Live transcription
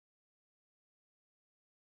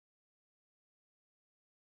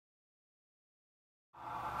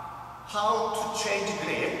how to change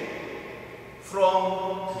grip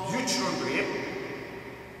from neutral grip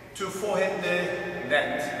to forehand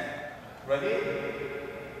net. Ready?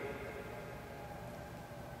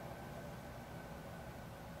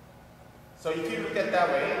 So if you look at that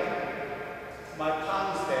way, my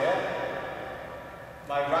palm is there,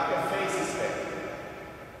 my racket face is there.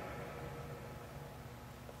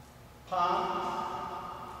 Palm,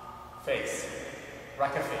 face,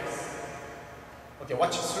 racket face. Okay,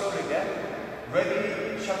 watch it slowly again.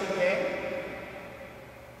 Ready, shutting game.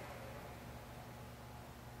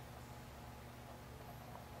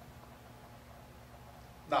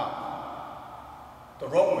 Now, the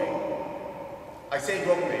wrong way. I say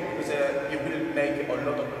wrong way because you will make a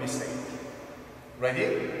lot of mistakes.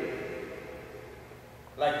 Ready?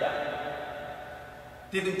 Like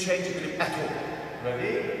that. Didn't change grip at all.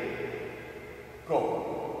 Ready? Go.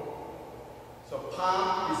 So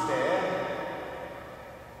palm is there.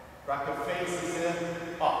 Racket face is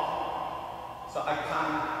up. So I can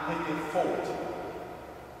hit it forward.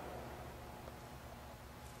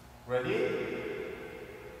 Ready?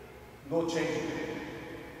 No change.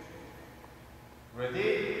 Ready?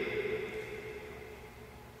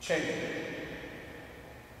 Change.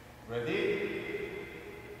 Ready?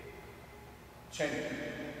 Change.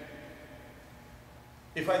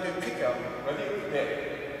 If I do pick up, ready? There.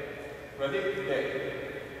 Ready? There.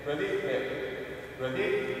 Ready? There. Ready?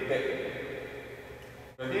 There.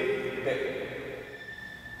 Ready? There.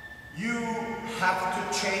 You have to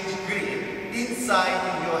change grip inside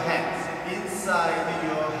your hands. Inside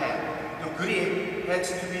your hand. The grip has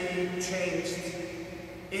to be changed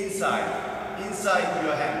inside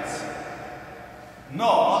your hands.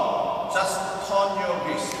 Not just turn your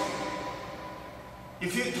wrist.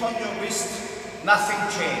 If you turn your wrist, nothing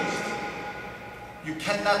changed. You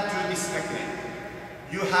cannot do this technique.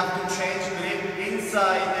 You have to change grip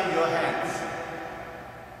inside your hands.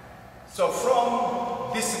 So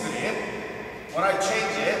from this grip, when I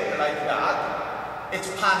change it like that, it's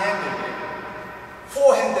pan-handed grip.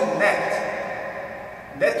 Forehand net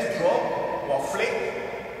drop or flick,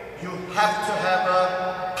 you have to have a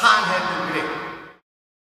pan-handed grip.